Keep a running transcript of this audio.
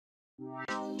We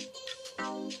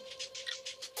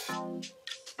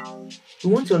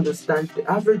want to understand the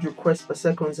average requests per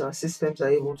second our systems are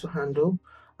able to handle,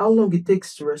 how long it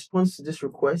takes to respond to these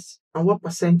requests, and what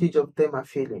percentage of them are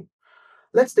failing.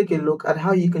 Let's take a look at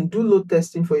how you can do load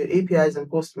testing for your APIs in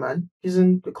Postman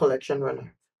using the collection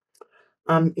runner.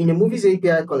 I'm in a movies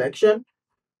API collection,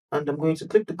 and I'm going to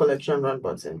click the collection run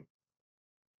button.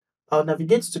 I'll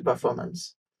navigate to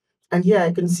performance. And here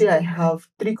I can see I have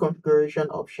three configuration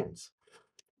options.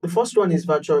 The first one is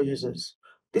virtual users.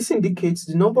 This indicates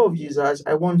the number of users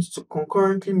I want to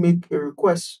concurrently make a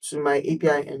request to my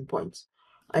API endpoint.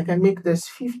 I can make this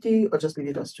 50 or just leave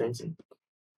it as 20.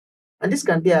 And this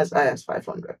can be as high as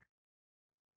 500.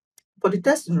 For the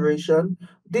test duration,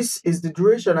 this is the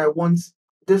duration I want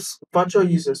this virtual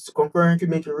users to concurrently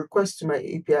make a request to my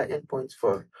API endpoint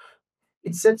for.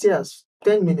 It's set here as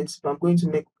 10 minutes, but I'm going to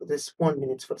make this 1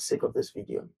 minute for the sake of this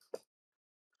video.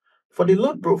 For the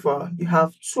load profile, you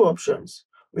have two options.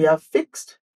 We have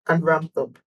fixed and ramped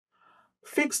up.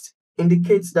 Fixed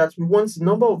indicates that we want the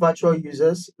number of virtual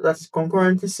users that is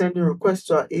concurrently sending requests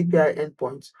to our API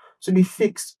endpoint to be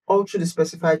fixed all through the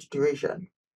specified duration.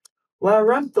 While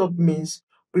ramped up means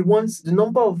we want the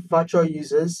number of virtual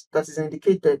users that is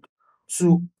indicated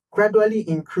to gradually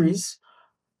increase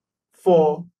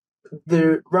for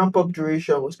the ramp up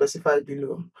duration was specified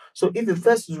below. So if the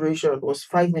first duration was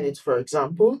 5 minutes, for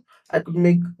example, I could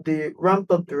make the ramp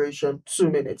up duration 2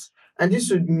 minutes. And this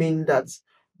would mean that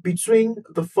between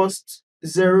the first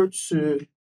 0 to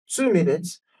 2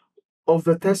 minutes of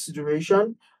the test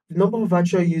duration, the number of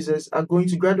virtual users are going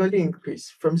to gradually increase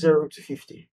from 0 to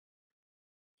 50.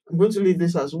 I'm going to leave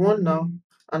this as 1 now,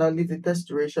 and I'll leave the test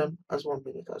duration as 1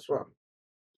 minute as well.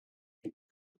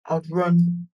 I'll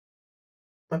run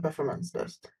my performance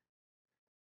test.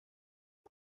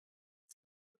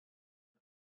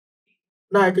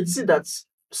 Now I can see that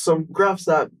some graphs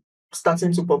are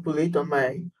starting to populate on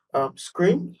my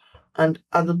screen, and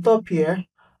at the top here,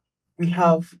 we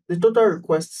have the total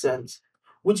request sent,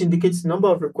 which indicates the number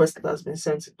of requests that has been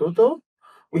sent in total.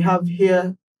 We have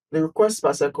here the requests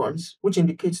per seconds, which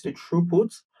indicates the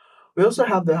throughput. We also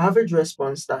have the average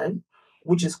response time,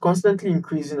 which is constantly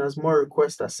increasing as more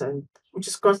requests are sent, which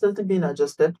is constantly being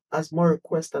adjusted as more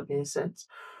requests are being sent.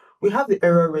 We have the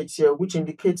error rate here, which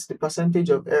indicates the percentage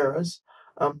of errors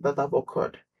that have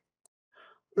occurred.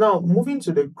 Now, moving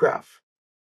to the graph.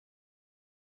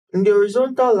 In the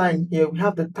horizontal line here, we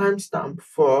have the timestamp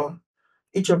for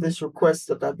each of these requests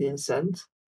that are being sent.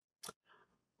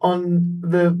 On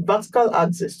the vertical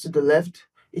axis to the left,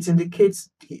 it indicates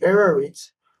the error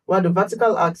rate, while the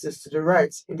vertical axis to the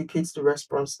right indicates the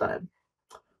response time.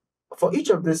 For each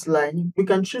of this line, we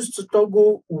can choose to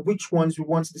toggle which ones we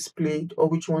want displayed or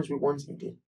which ones we want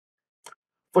hidden.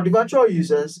 For the virtual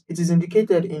users, it is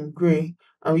indicated in gray,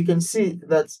 and we can see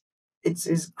that it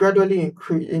is gradually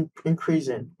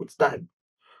increasing with time.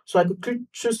 So I could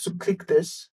choose to click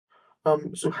this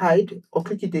to hide, or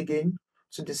click it again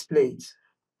to display it.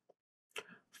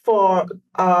 For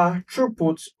our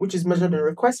throughput, which is measured in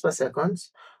requests per second,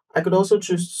 I could also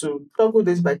choose to toggle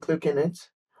this by clicking it,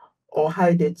 or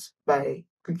hide it by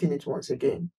clicking it once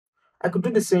again. I could do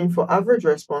the same for average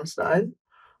response time,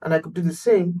 and I could do the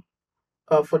same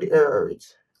for the error rate.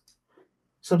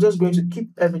 So I'm just going to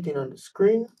keep everything on the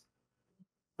screen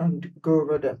and go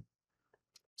over them.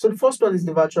 So the first one is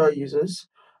the virtual users.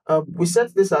 We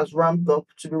set this as ramped up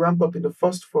to be ramped up in the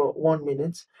first for 1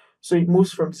 minute. So it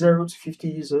moves from 0 to 50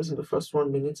 users in the first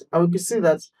 1 minute. And we can see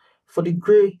that for the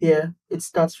gray here, it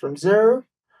starts from 0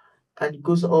 and it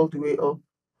goes all the way up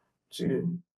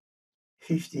to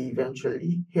 50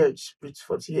 eventually. Here it's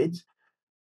 48.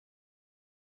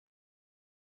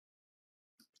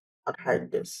 I'll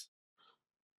hide this.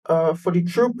 For the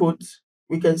throughput,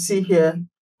 we can see here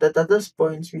that at this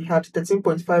point we had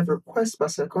 13.5 requests per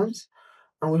second,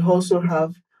 and we also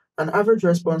have an average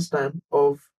response time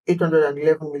of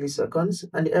 811 milliseconds,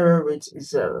 and the error rate is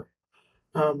 0.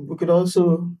 We could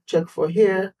also check for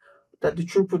here that the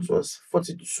throughput was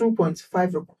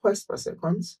 42.5 requests per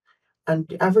second, and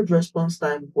the average response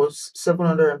time was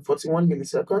 741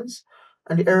 milliseconds,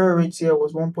 and the error rate here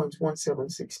was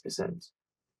 1.176%.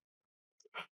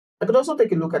 I could also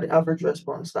take a look at the average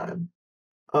response time.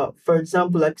 For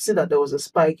example, I can see that there was a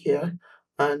spike here,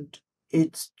 and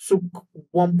it took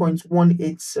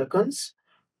 1.18 seconds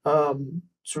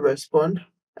to respond.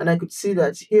 And I could see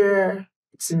that here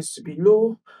it seems to be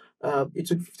low. It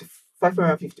took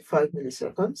 555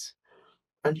 milliseconds,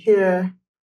 and here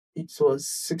it was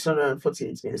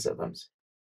 648 milliseconds.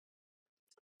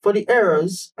 For the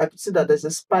errors, I could see that there's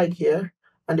a spike here,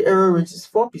 and the error rate is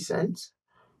 4%.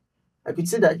 I could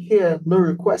see that here no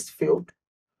request failed,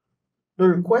 No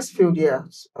request failed here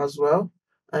as well.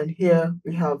 And here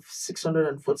we have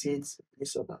 648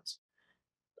 milliseconds.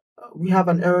 We have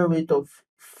an error rate of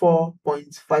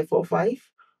 4.545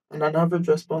 and an average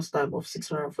response time of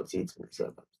 648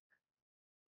 milliseconds.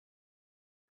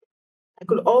 I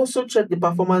could also check the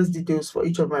performance details for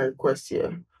each of my requests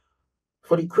here.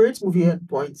 For the create movie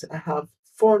endpoints, I have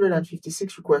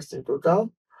 456 requests in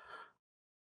total.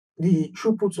 The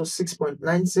throughput was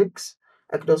 6.96.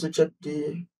 I could also check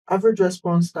the average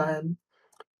response time,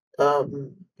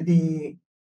 the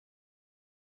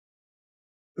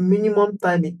minimum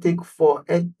time it took for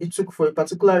a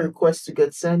particular request to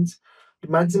get sent, the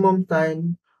maximum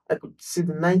time. I could see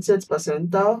the 90th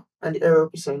percentile and the error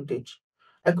percentage.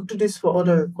 I could do this for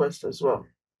other requests as well.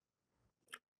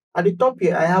 At the top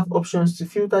here, I have options to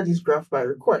filter this graph by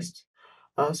request.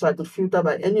 So I could filter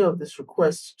by any of these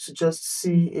requests to just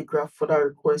see a graph for that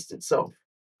request itself.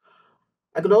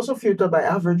 I could also filter by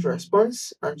average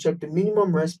response and check the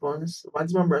minimum response,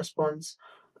 maximum response,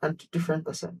 and different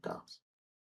percentiles.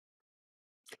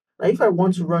 Now, if I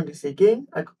want to run this again,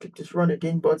 I could click this run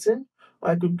again button, or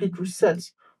I could click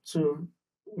reset to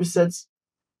reset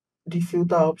the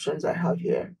filter options I have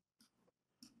here.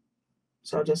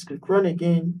 So I'll just click run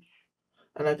again,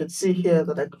 and I could see here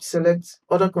that I could select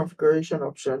other configuration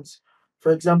options.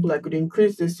 For example, I could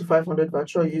increase this to 500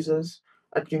 virtual users.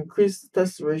 I could increase the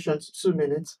test duration to 2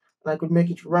 minutes, and I could make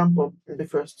it ramp up in the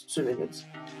first 2 minutes.